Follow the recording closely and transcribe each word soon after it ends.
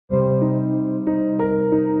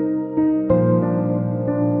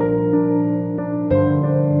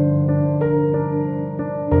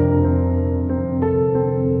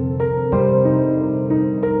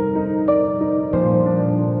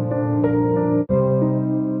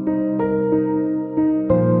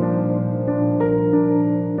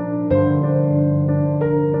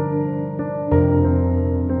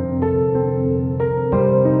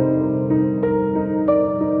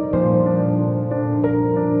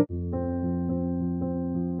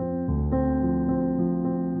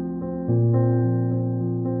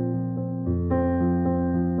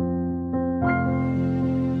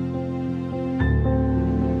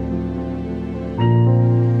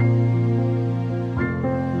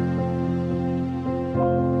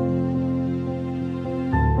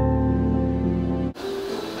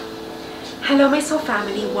my soul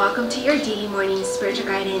family, welcome to your daily morning spiritual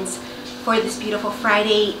guidance for this beautiful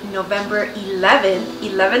Friday, November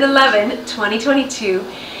 2022.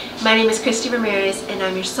 My name is Christie Ramirez and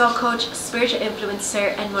I'm your soul coach, spiritual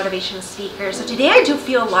influencer, and motivational speaker. So today I do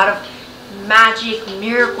feel a lot of magic,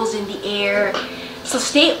 miracles in the air. So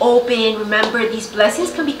stay open. Remember, these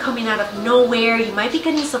blessings can be coming out of nowhere. You might be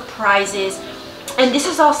getting surprises, and this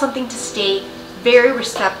is all something to stay very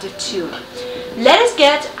receptive to. Let us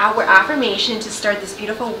get our affirmation to start this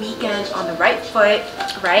beautiful weekend on the right foot,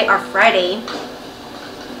 right? Our Friday.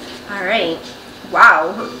 All right.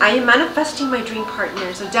 Wow. I am manifesting my dream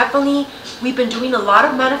partner. So definitely we've been doing a lot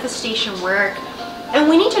of manifestation work, and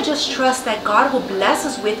we need to just trust that God will bless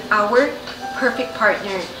us with our perfect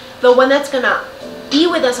partner, the one that's gonna be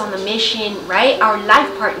with us on the mission, right? Our life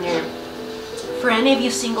partner. For any of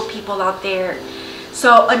you single people out there.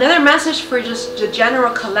 So another message for just the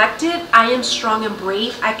general collective: I am strong and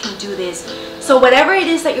brave. I can do this. So whatever it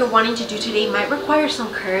is that you're wanting to do today might require some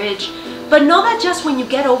courage, but know that just when you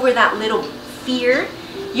get over that little fear,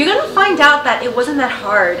 you're gonna find out that it wasn't that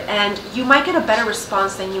hard, and you might get a better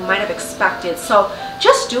response than you might have expected. So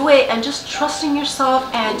just do it and just trust in yourself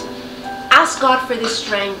and ask God for this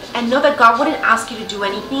strength, and know that God wouldn't ask you to do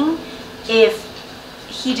anything if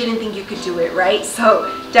He didn't think you could do it, right? So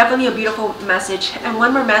definitely a beautiful message. And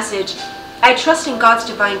one more message: I trust in God's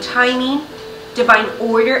divine timing, divine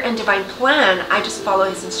order, and divine plan. I just follow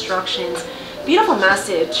His instructions. Beautiful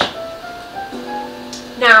message.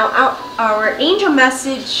 Now our angel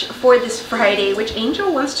message for this Friday, which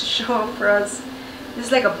angel wants to show up for us? This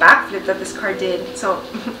is like a backflip that this card did. So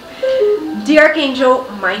dear Archangel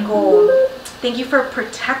Michael, thank you for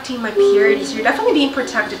protecting my purity. So you're definitely being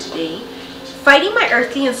protected today, fighting my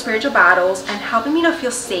earthly and spiritual battles and helping me to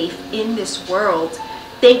feel safe in this world.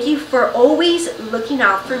 Thank you for always looking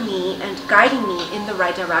out for me and guiding me in the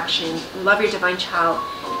right direction. Love, your divine child.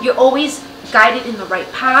 You're always guided in the right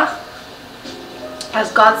path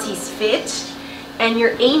as God sees fit, and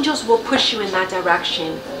your angels will push you in that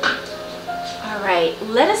direction. All right,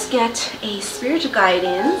 let us get a spiritual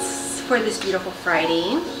guidance for this beautiful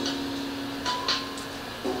Friday.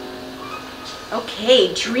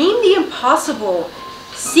 Okay, dream the impossible,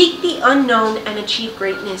 seek the unknown, and achieve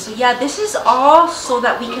greatness. So yeah, this is all so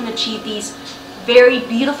that we can achieve these very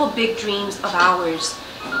beautiful big dreams of ours.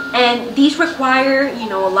 And these require,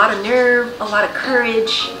 a lot of nerve, a lot of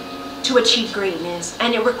courage to achieve greatness.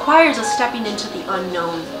 And it requires us stepping into the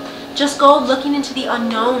unknown. Just go looking into the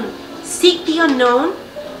unknown. Seek the unknown,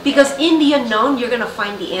 because in the unknown, you're going to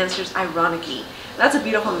find the answers, ironically. That's a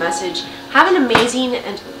beautiful message. Have an amazing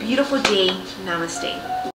and beautiful day. Namaste.